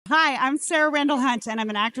Hi, I'm Sarah Randall Hunt, and I'm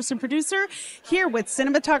an actress and producer here with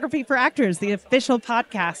Cinematography for Actors, the official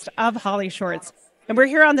podcast of HollyShorts. And we're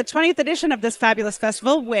here on the 20th edition of this fabulous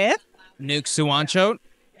festival with Nuk Suwanchote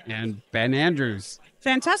and Ben Andrews.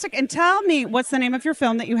 Fantastic. And tell me, what's the name of your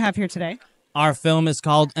film that you have here today? Our film is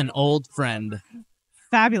called An Old Friend.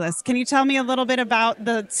 Fabulous. Can you tell me a little bit about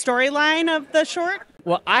the storyline of the short?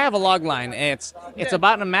 Well, I have a log line. It's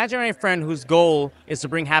about an imaginary friend whose goal is to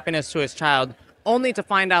bring happiness to his child, only to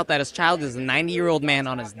find out that his child is a 90-year-old man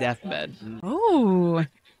on his deathbed. Oh,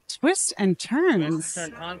 twists and turns.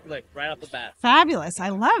 Turn conflict right off the bat. Fabulous. I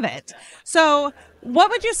love it. So what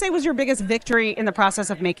would you say was your biggest victory in the process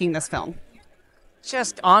of making this film?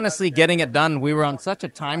 Just honestly getting it done. We were on such a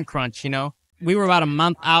time crunch, you know. We were about a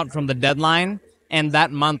month out from the deadline, and that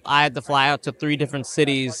month I had to fly out to 3 different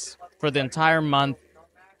cities for the entire month.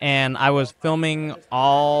 And I was filming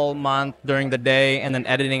all month during the day and then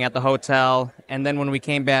editing at the hotel. And then when we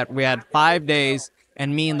came back, we had 5 days,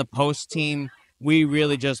 and me and the post team, we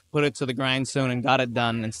really just put it to the grindstone and got it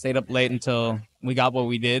done and stayed up late until we got what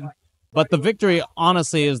we did. But the victory,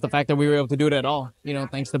 honestly, is the fact that we were able to do it at all, you know,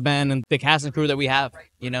 thanks to Ben and the cast and crew that we have,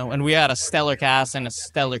 you know, and we had a stellar cast and a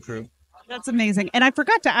stellar crew. That's amazing. And I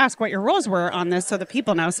forgot to ask what your roles were on this so the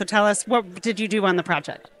people know. So tell us, what did you do on the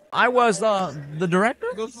project? I was the director?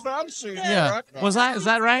 Yeah. Was I? Is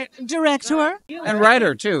that right? Director. And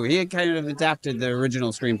writer, too. He had kind of adapted the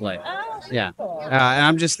original screenplay. Yeah. And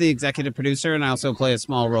I'm just the executive producer, and I also play a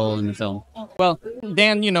small role in the film. Well,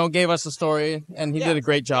 Dan, you know, gave us a story, and he did a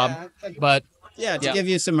great job. But to give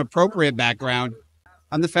you some appropriate background,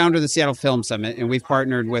 I'm the founder of the Seattle Film Summit, and we've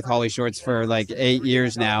partnered with HollyShorts for like 8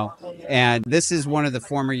 years now. And this is one of the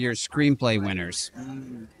former year screenplay winners.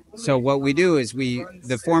 So what we do is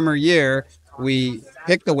the former year, we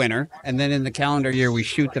pick the winner, and then in the calendar year, we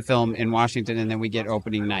shoot the film in Washington, and then we get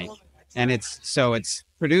opening night. And it's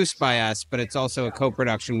produced by us, but it's also a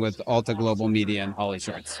co-production with Alta Global Media and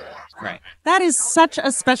HollyShorts. Right. That is such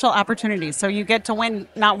a special opportunity. So you get to win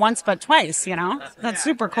not once, but twice, you know? That's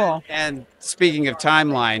super cool. And speaking of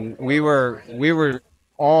timeline, we were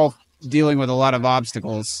all dealing with a lot of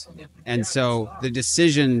obstacles. And so the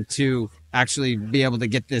decision to actually be able to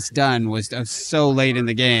get this done was so late in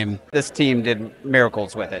the game. This team did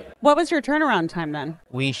miracles with it. What was your turnaround time then?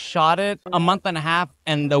 we shot it a month and a half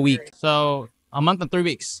and a week. So a month and 3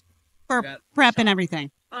 weeks. For prep and everything.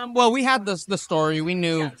 Well, we had the story. We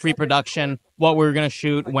knew pre-production, what we were going to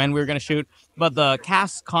shoot, when we were going to shoot. But the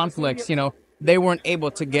cast conflicts, you know, they weren't able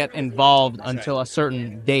to get involved until a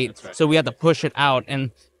certain date. So we had to push it out.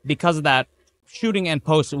 And because of that, shooting and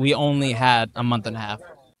post, we only had a month and a half.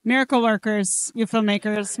 Miracle workers, you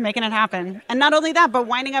filmmakers, making it happen. And not only that, but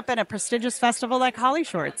winding up at a prestigious festival like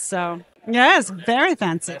HollyShorts. So, yes, very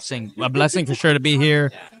fancy. A blessing for sure to be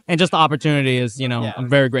here. And just the opportunity is, you know, I'm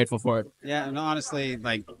very grateful for it. Yeah, and honestly,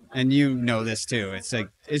 and you know this too,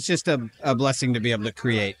 it's just a blessing to be able to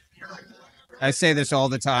create. I say this all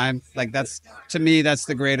the time. To me, that's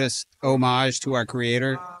the greatest homage to our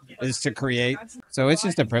creator, is to create. So it's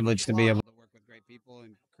just a privilege to be able to work with great people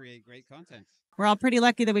and create great content. We're all pretty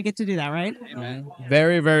lucky that we get to do that, right? Amen.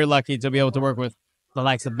 Very, very lucky to be able to work with the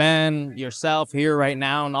likes of Ben, yourself here right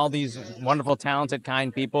now, and all these wonderful, talented,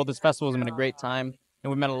 kind people. This festival has been a great time, and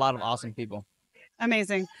we've met a lot of awesome people.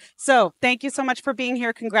 Amazing. So thank you so much for being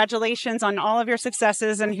here. Congratulations on all of your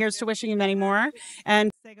successes, and here's to wishing you many more. And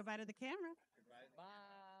say goodbye to the camera.